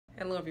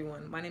Hello,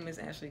 everyone. My name is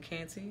Ashley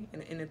Canty,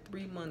 and in the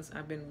 3 months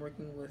I've been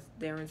working with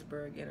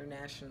Darrensburg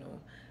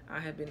International, I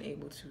have been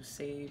able to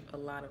save a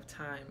lot of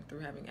time through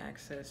having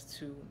access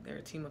to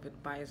their team of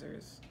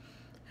advisors.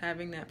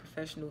 Having that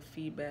professional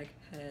feedback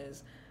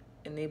has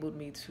enabled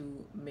me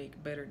to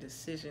make better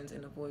decisions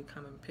and avoid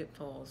common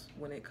pitfalls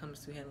when it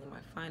comes to handling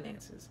my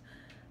finances.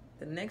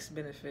 The next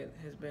benefit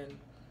has been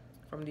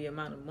from the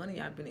amount of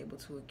money I've been able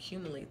to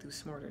accumulate through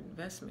smarter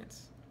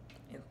investments.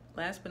 And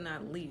last but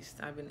not least,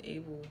 I've been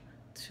able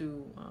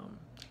to,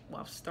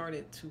 I've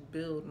started to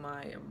build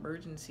my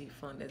emergency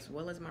fund as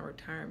well as my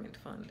retirement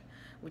fund,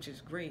 which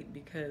is great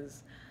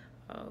because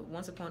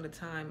once upon a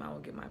time I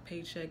would get my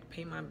paycheck,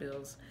 pay my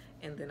bills,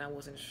 and then I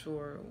wasn't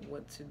sure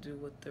what to do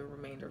with the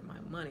remainder of my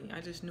money. I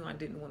just knew I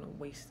didn't want to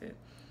waste it.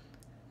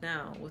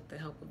 Now, with the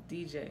help of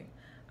DJ,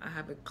 I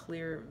have a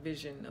clear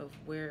vision of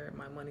where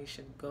my money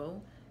should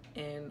go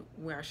and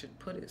where I should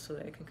put it so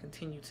that it can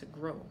continue to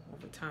grow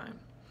over time.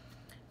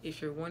 If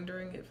you're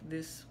wondering if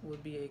this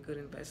would be a good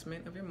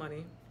investment of your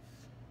money,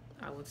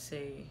 I would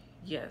say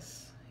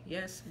yes.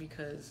 Yes,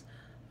 because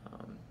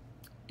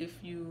if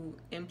you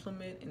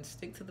implement and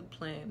stick to the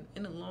plan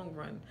in the long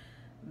run,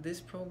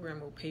 this program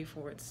will pay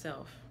for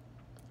itself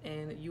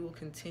and you will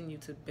continue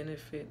to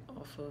benefit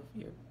off of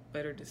your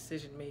better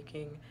decision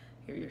making,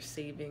 your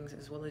savings,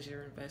 as well as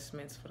your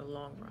investments for the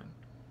long run.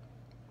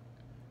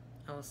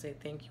 I will say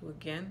thank you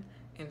again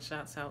and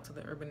shouts out to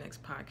the Urban X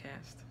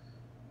podcast.